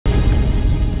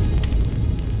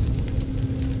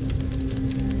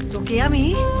তোকে আমি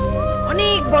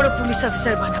অনেক বড় পুলিশ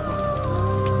অফিসার বানাবো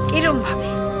এরম ভাবে।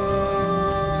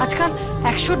 আজকাল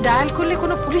 100 ডায়াল করলে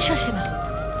কোনো পুলিশ আসে না,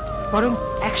 বরং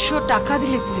 100 টাকা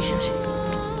দিলে পুলিশ আসে।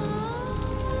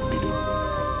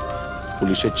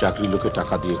 পুলিশের চাকরি লোকে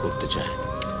টাকা দিয়ে করতে চায়।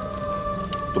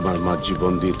 তোমার মা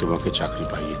জীবন দিয়ে তোমাকে চাকরি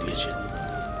পাইয়ে দিয়েছে।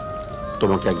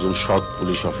 তোমাকে একজন সৎ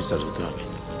পুলিশ অফিসার হতে হবে।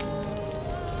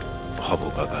 হব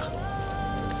কাকা।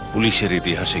 পুলিশের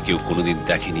ইতিহাসে কেউ কোনোদিন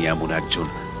দেখেনি এমন একজন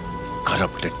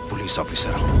কারাপ্টেড পুলিশ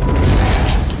অফিসার।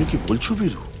 তুমি কি বলছো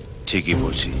বীরু? ঠিকই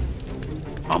বলছি।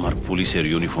 আমার পুলিশের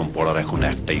ইউনিফর্ম পরার এখন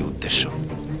একটাই উদ্দেশ্য,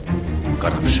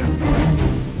 কারাপশন।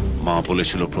 মা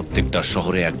বলেছিল প্রত্যেকটা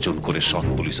শহরে একজন করে সৎ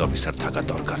পুলিশ অফিসার থাকা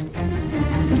দরকার।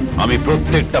 আমি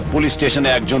প্রত্যেকটা পুলিশ স্টেশনে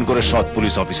একজন করে সৎ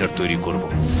পুলিশ অফিসার তৈরি করব।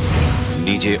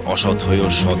 নিজে অসৎ হয়েও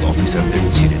সৎ অফিসারদের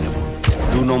চিনে নেব।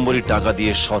 2 নম্বরই টাকা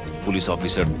দিয়ে সৎ পুলিশ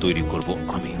অফিসার তৈরি করব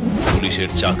আমি। পুলিশের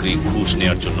চাকরি ঘুষ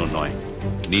নেওয়ার জন্য নয়,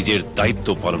 নিজের দায়িত্ব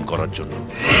পালন করার জন্য।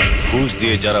 ঘুষ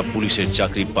দিয়ে যারা পুলিশের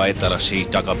চাকরি পায় তারা সেই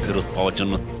টাকা ফেরত পাওয়ার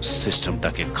জন্য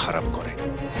সিস্টেমটাকে খারাপ করে।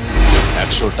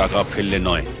 100 টাকা ফেললে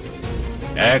নয়,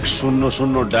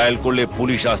 100 ডায়াল করলে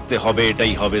পুলিশ আসতে হবে,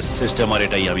 এটাই হবে সিস্টেম। আর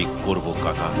এটাই আমি করব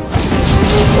কাকা।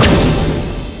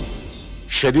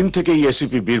 সেদিন থেকেই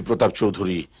এসিপি বীর প্রতাপ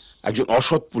চৌধুরী একজন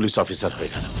অসৎ পুলিশ অফিসার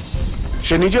হয়ে গেল।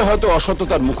 সে নিজে হয়তো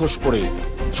অসততার মুখোশ পরে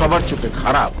সবার চোখে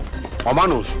খারাপ,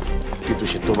 অমানুষ, কিন্তু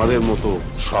সে তোমাদের মতো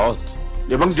সৎ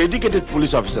এবং ডেডিকেটেড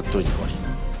পুলিশ অফিসার তৈরি করে।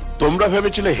 তোমরা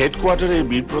ভেবেছিলে হেডকোয়ার্টারে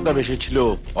বীর প্রতাপ এসেছিল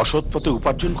অসৎ পথে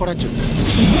উপার্জন করার জন্য।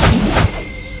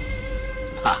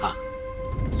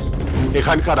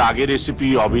 এখানকার আগের এসিপি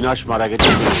অবিনাশ মারা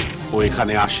গেছে, ও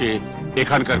এখানে আসে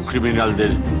এখানকার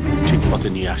ক্রিমিনালদের ঠিক পথে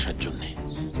নিয়ে আসার জন্য।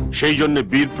 সেই জন্য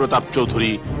বীর প্রতাপ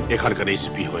চৌধুরী এখানকার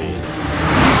এসিপি হয়ে এলেন।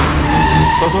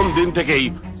 প্রথম দিন থেকেই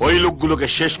ওই লোকগুলোকে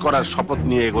শেষ করার শপথ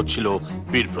নিয়ে এগোচ্ছিল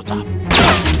বীর প্রতাপ।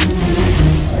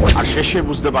 আর শেষে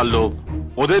বুঝতে পারলো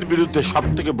ওদের বিরুদ্ধে সব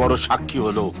থেকে বড় সাক্ষী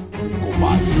হলো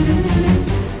গোপাল।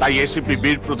 তাই এসিপি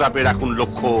বীর প্রতাপের এখন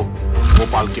লক্ষ্য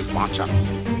গোপালকে বাঁচানো।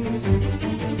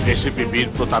 এসিপি বীর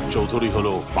প্রতাপ চৌধুরী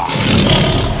হলো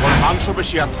ওর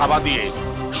মাংসপেশি আর থাবা দিয়ে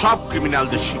সব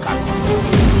ক্রিমিনালদের শিকার করে।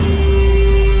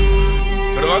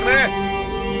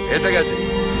 এসে গেছে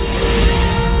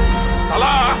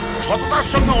শালা। সততার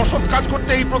সঙ্গে অসৎ কাজ করতে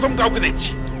এই প্রথম কাউকে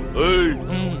দেখছি। এই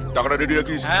টাকাটা রেডি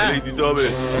রাখিস, দিতে হবে।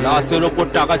 লাশের ওপর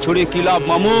টাকা ছড়িয়ে কি লাভ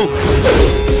মামু?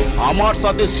 আমার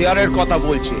সাথে শেয়ারের কথা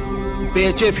বলছে,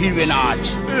 বেঁচে ফিরবে না আজ।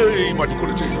 এই মাটি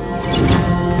করেছে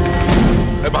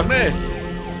ভাগ্নে।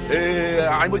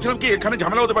 আমি বলছিলাম কি এখানে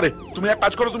ঝামেলা হতে পারে, তুমি এক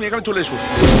কাজ করো, তুমি এখানে চলে এসো।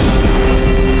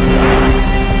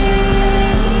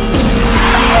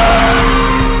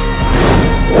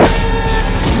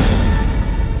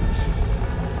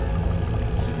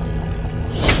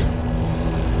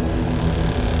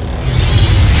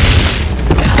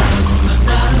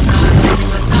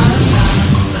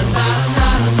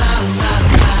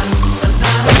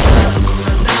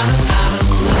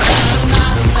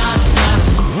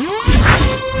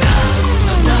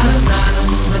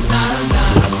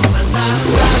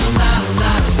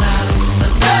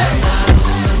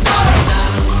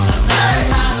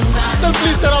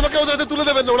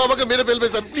 মেরে ফেলবে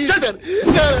sir, please sir.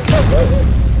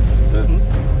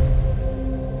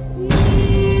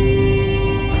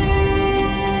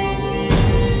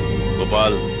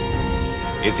 Gopal,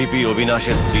 ACP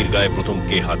অবিনাশের স্ত্রীর গায়ে প্রথম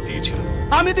কে হাত দিয়েছিল?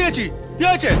 আমি দিয়েছি। কি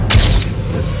হয়েছে?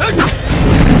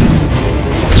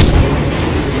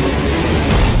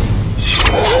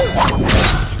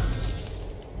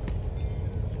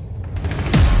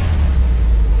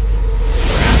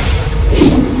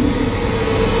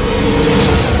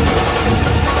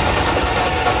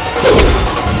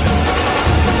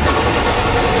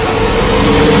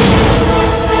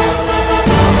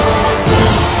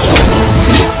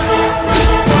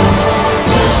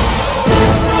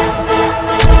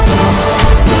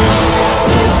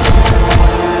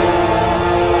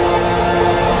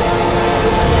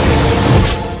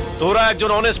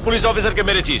 একজন অনেস্ট পুলিশ অফিসারকে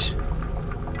মেরেছিস,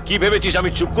 কি ভেবেছিস আমি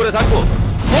চুপ করে থাকবো?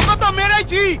 ওকে তো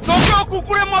মেরেছি, তোকেও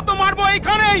কুকুরের মতো মারবো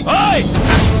এইখানেই।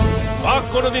 বাঘ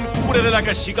কোনোদিন কুকুরের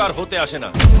এলাকায় শিকার হতে আসে না,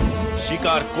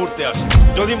 শিকার করতে আসে।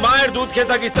 যদি মায়ের দুধ খেয়ে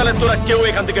থাকিস তাহলে তোরা কেউ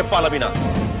এখান থেকে পালাবি না।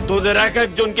 তোদের এক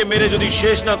একজনকে মেরে যদি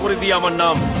শেষ না করে দিই আমার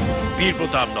নাম বীর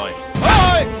প্রতাপ নয়।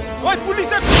 ওই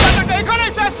পুলিশের কুকুরটাকে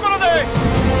এখানেই শেষ করে দে।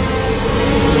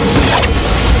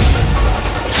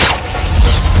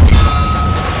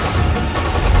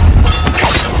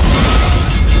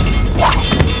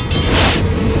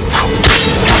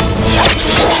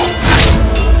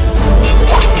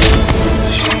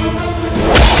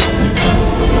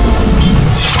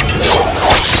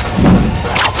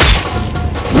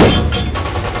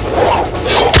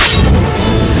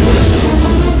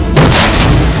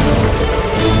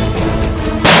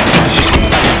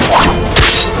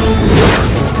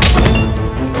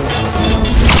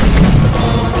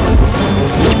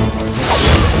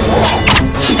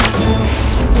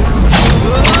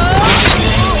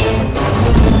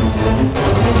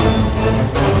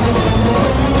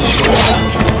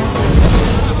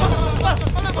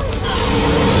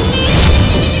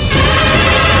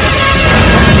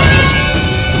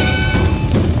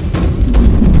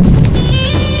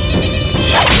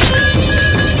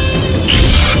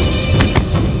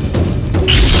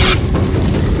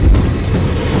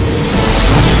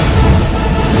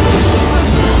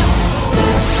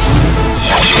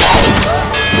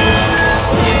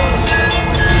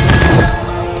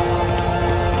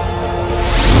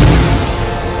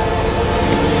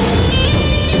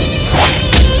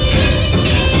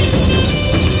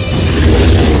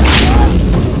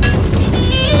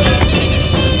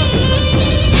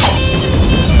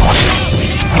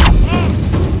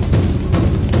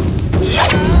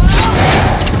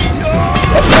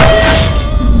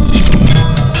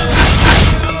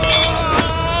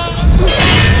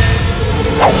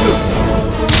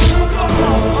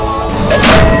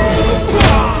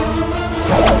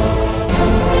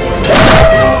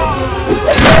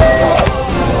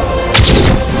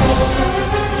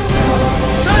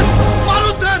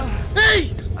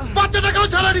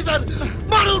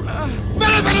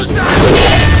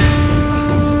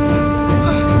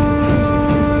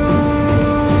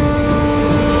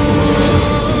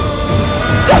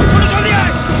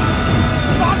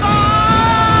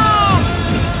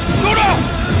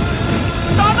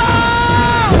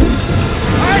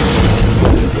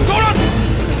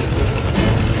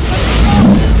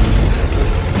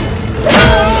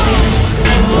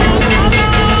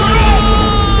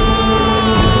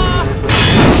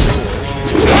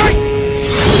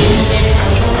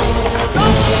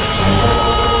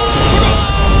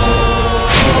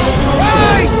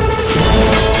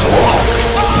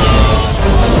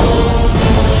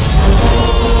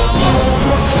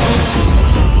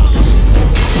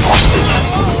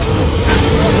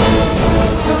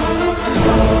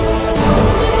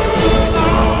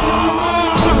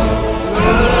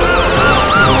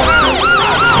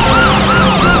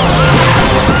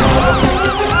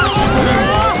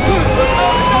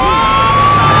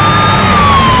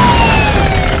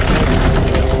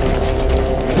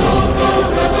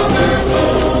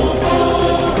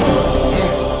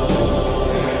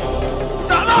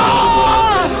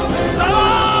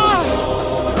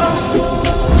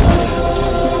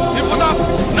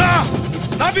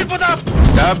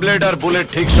 ট্যাবলেট আর বুলেট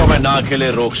ঠিক সময় না খেলে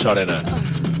রোগ সারে না।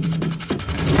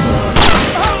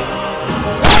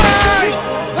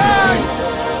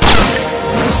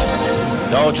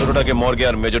 যাও ছোটটাকে মর্গে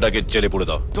আর মেজোটাকে জেলে পুড়ে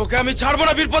দাও। তোকে আমি ছাড়বো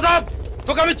না বীর প্রতাপ,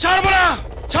 তোকে আমি ছাড়বো না,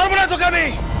 ছাড়বো না তোকে আমি।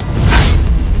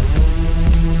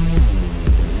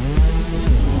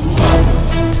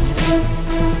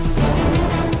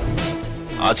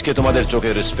 আজকে তোমাদের চোখে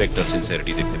রেসপেক্ট আর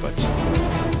সিনসিয়ারিটি দেখতে পাচ্ছি।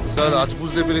 স্যার আজ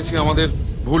বুঝতে পেরেছি আমাদের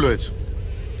ভুল হয়েছে।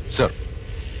 স্যার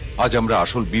আজ আমরা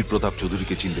আসল বীর প্রতাপ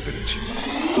চৌধুরীকে চিনতে পেরেছি।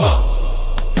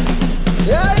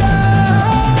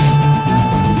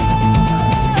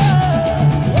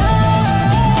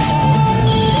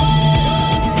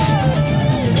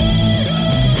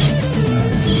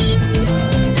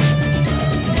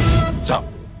 স্যার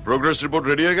প্রোগ্রেস রিপোর্ট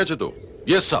রেডি হয়ে গেছে তো?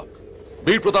 ইয়েস স্যার,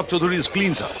 বীর প্রতাপ Chowdhury is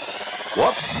clean sir.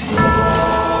 What?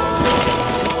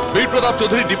 বীর প্রতাপ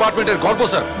চৌধুরী ডিপার্টমেন্টের গর্ব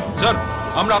স্যার। স্যার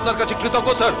আমরা আপনার কাছে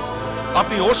কৃতজ্ঞ স্যার,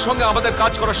 আপনি ওর সঙ্গে আমাদের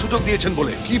কাজ করার সুযোগ দিয়েছেন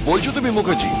বলে। কি বলছো তুমি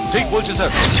মুখার্জি? ঠিক বলছি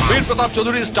স্যার, বীর প্রতাপ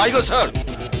Chowdhury is tiger sir,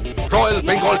 royal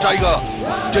Bengal tiger,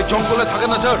 যে জঙ্গলে থাকে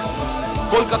না স্যার,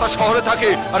 কলকাতা শহরে থাকে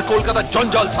আর কলকাতার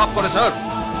জঞ্জাল সাফ করে স্যার।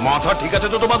 মাথা ঠিক আছে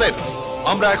তো তোমাদের?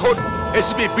 আমরা এখন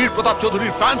এসপি বীর প্রতাপ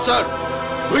চৌধুরীর fan sir,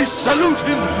 we salute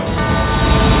him.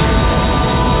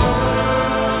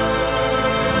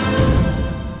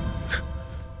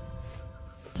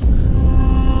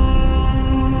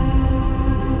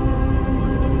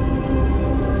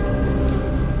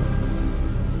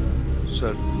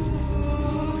 Sir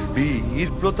বীর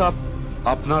প্রতাপ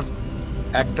আপনার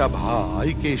একটা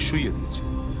ভাইকে শুইয়ে দিয়েছে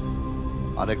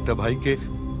আর একটা ভাইকে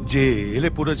জেলে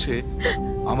পড়েছে।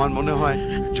 আমার মনে হয়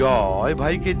জয়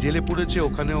ভাইকে জেলে পড়েছে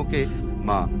ওখানে ওকে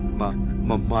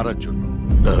মারার জন্য।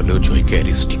 তাহলেও জয়কে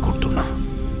অ্যারেস্টই করতো না,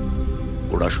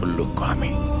 ওরা আসল লক্ষ্য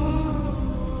আমি।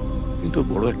 কিন্তু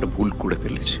বড় একটা ভুল করে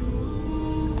ফেলেছে,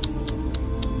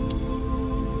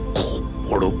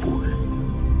 বড় ভুল।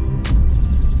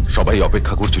 সবাই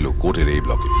অপেক্ষা করছিল কোর্টের এই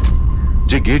ব্লকে,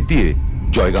 যে গেট দিয়ে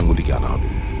জয় গাঙ্গুলিকে আনা হবে।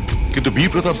 কিন্তু বীর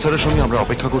প্রতাপ স্যারের সঙ্গে আমরা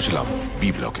অপেক্ষা করছিলাম বি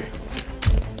ব্লকে,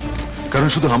 কারণ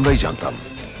শুধু আমরাই জানতাম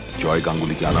জয়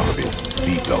গাঙ্গুলিকে আনা হবে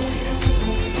বি ব্লক দিয়ে।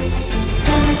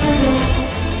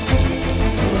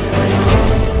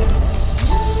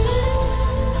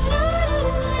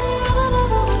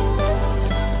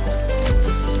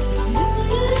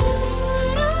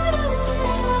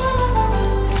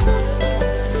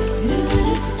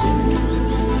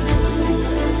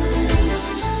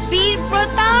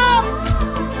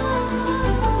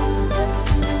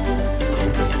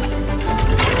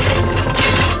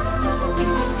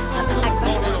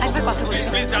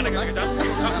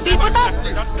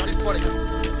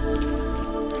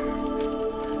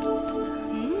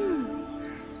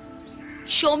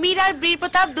 সমীর আর বীর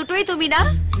প্রতাপ দুটোই তুমি না?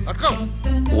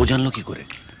 ও জানলো কি করে?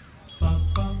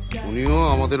 উনিও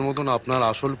আমাদের মতন আপনার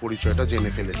আসল পরিচয়টা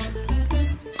জেনে ফেলেছে।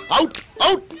 Out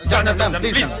out. Sir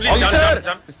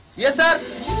yes sir.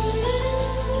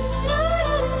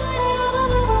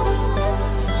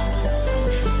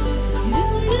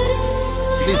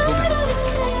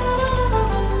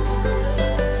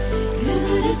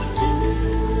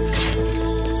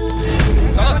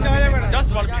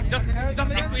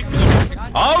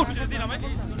 Out.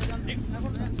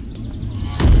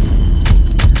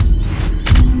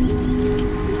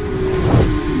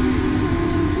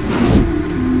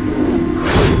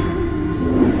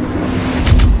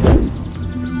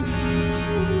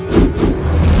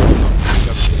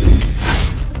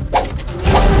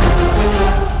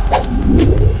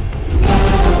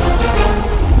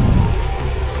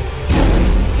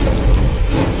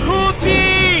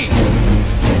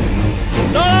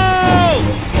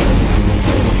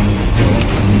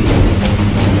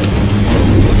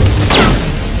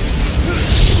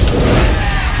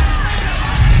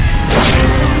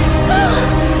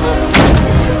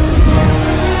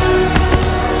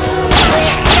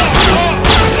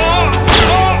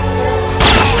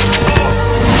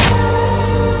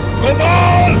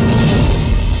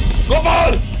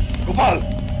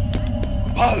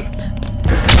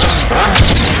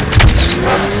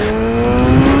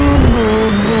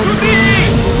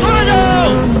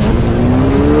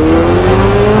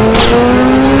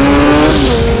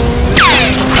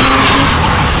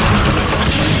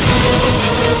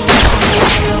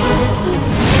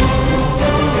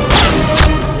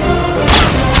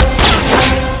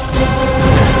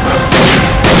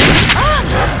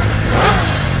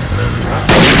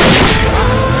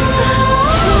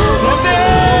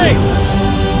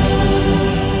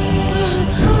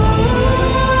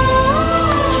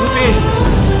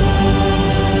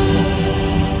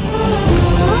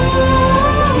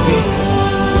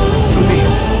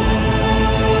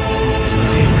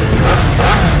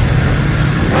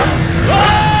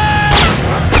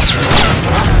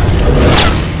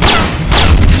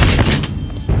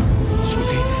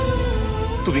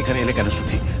 এখানে এলে কেন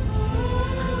শ্রুতি?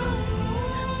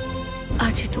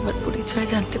 আজই তোমার পরিচয়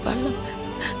জানতে পারলাম।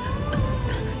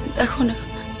 দেখো না,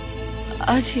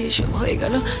 আজই এসব হয়ে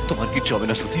গেল। তোমার কিচ্ছু হবে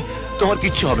না শ্রুতি, তোমার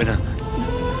কিচ্ছু হবে না।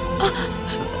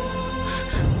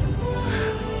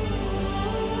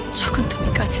 যখন তুমি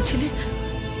কাছে ছিলে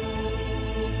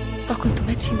তখন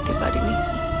তোমায় চিনতে পারিনি,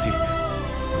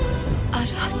 আর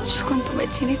আজ যখন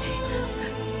তোমায় চিনেছি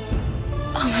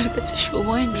আমার কাছে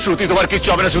সময় নেই। শ্রুতি, তোমার কিচ্ছু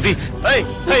হবে না শ্রুতি। এই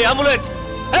এই অ্যাম্বুলেন্স,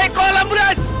 এই কল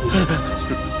অ্যাম্বুলেন্স।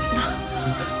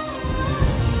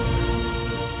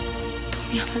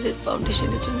 তুমি আমাদের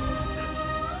ফাউন্ডেশনের জন্য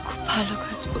খুব ভালো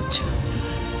কাজ করছো।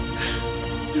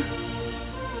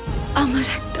 আমার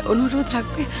একটা অনুরোধ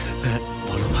রাখবে?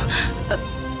 বলো।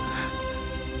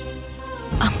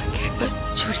 আমাকে একবার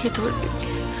জড়িয়ে ধরবে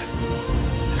প্লিজ?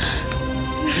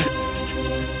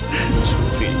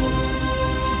 শ্রুতি,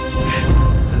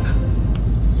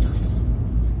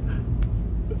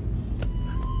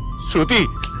 শ্রুতি,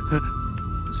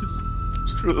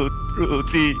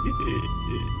 শ্রুতি।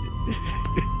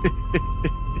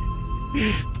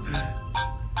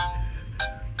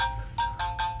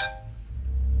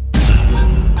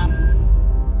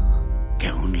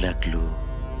 কেমন লাগলো?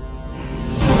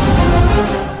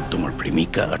 তোমার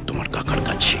প্রেমিকা আর তোমার কাকার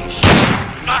কাজ শেষ,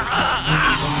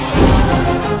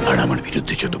 আর আমার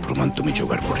বিরুদ্ধে যত প্রমাণ তুমি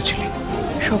জোগাড় করেছিলে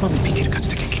সব আমি পিকের কাছ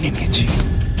থেকে কিনে নিয়েছি।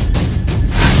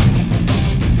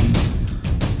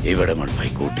 এবার আমার ভাই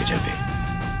কোর্টে যাবে,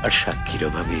 আর সাক্ষীর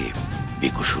অভাবে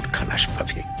বেকসুর খালাস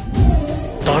পাবে।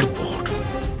 তারপর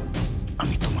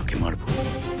আমি তোমাকে মারব,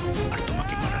 আর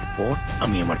তোমাকে মারার পর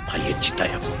আমি আমার ভাইয়ের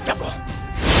চিতায় আগুন দেব।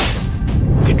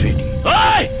 Get ready.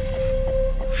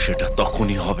 সেটা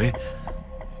তখনই হবে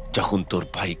যখন তোর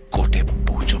ভাই কোর্টে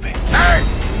পৌঁছবে।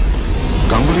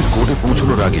 গাঙ্গুলির কোর্টে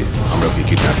পৌঁছানোর আগে আমরা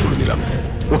ভিকি ট্র্যাক করে দিলাম।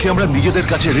 ওকে আমরা নিজেদের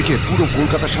কাছে রেখে পুরো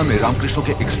কলকাতার সামনে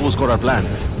রামকৃষ্ণকে এক্সপোজ করার প্ল্যান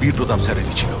বীর প্রতাপ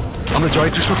স্যারেরই ছিল। আমরা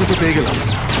জয়কৃষ্ণকে তো পেয়ে গেলাম,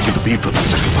 কিন্তু বীর প্রতাপ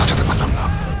স্যারকে বাঁচাতে পারলাম না।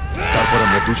 তারপর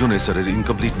আমরা দুজনে স্যারের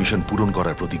ইনকমপ্লিট মিশন পূরণ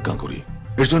করার প্রতিজ্ঞা করি।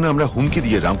 এর জন্য আমরা হুমকি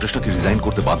দিয়ে রামকৃষ্ণকে রিজাইন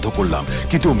করতে বাধ্য করলাম,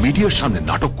 কিন্তু মিডিয়ার সামনে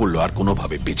নাটক করলো আর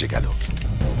কোনোভাবে বেঁচে গেল।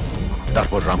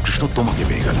 তারপর রামকৃষ্ণ তোমাকে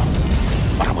পেয়ে গেল,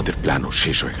 আর আমাদের প্ল্যানও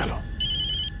শেষ হয়ে গেল।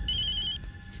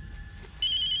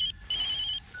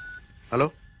 হ্যালো,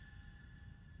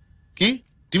 কি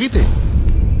টিভিতে?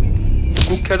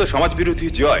 কুখ্যাত সমাজবিরোধী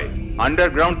জয়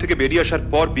আন্ডারগ্রাউন্ড থেকে বেরিয়ে আসার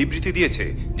পর বিবৃতি দিয়েছে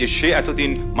যে সে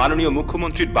এতদিন মাননীয়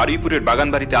মুখ্যমন্ত্রীর বারুইপুরের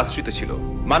বাগানবাড়িতে আশ্রিত ছিল।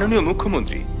 মাননীয়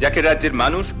মুখ্যমন্ত্রী, যাকে রাজ্যের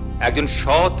মানুষ একজন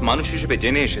সৎ মানুষ হিসেবে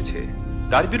জেনে এসেছে,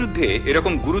 তার বিরুদ্ধে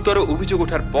এরকম গুরুতর অভিযোগ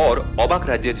ওঠার পর অবাক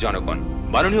রাজ্যের জনগণ।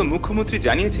 মাননীয় মুখ্যমন্ত্রী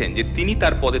জানিয়েছেন যে তিনি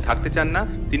তার পদে থাকতে চান না,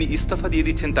 তিনি ইস্তফা দিয়ে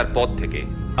দিচ্ছেন তার পদ থেকে।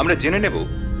 আমরা জেনে নেব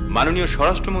মাননীয়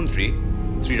স্বরাষ্ট্রমন্ত্রী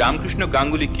শ্রী রামকৃষ্ণ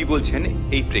গাঙ্গুলি কি বলছেন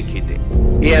এই প্রেক্ষিতে।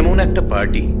 এ এমন একটা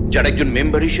পার্টি যার একজন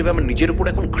মেম্বার হিসেবে আমার নিজের উপর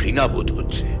এখন ঘৃণা বোধ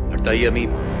হচ্ছে, আর তাই আমি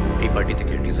এই পার্টি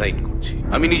থেকে রিজাইন করছি।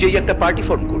 আমি নিজেই একটা পার্টি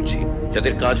ফর্ম করছি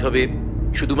যাদের কাজ হবে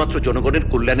শুধুমাত্র জনগণের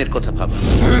কল্যাণের কথা ভাবা।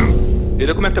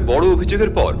 এরকম একটা বড়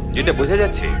অভিযোগের পর যেটা বোঝা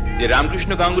যাচ্ছে যে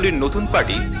রামকৃষ্ণ গাঙ্গুলির নতুন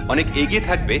পার্টি অনেক এগিয়ে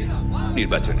থাকবে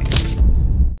নির্বাচনে।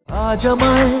 আজ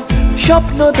আমায়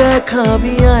স্বপ্ন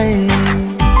দেখাবি আয়,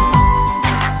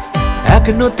 এক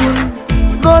নতুন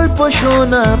গল্প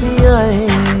শোনাবি আয়,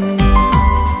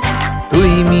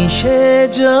 তুই মিশে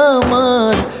যা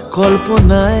আমার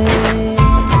কল্পনায়,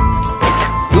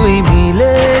 তুই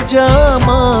মিলে যা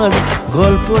আমার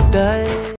গল্পটায়।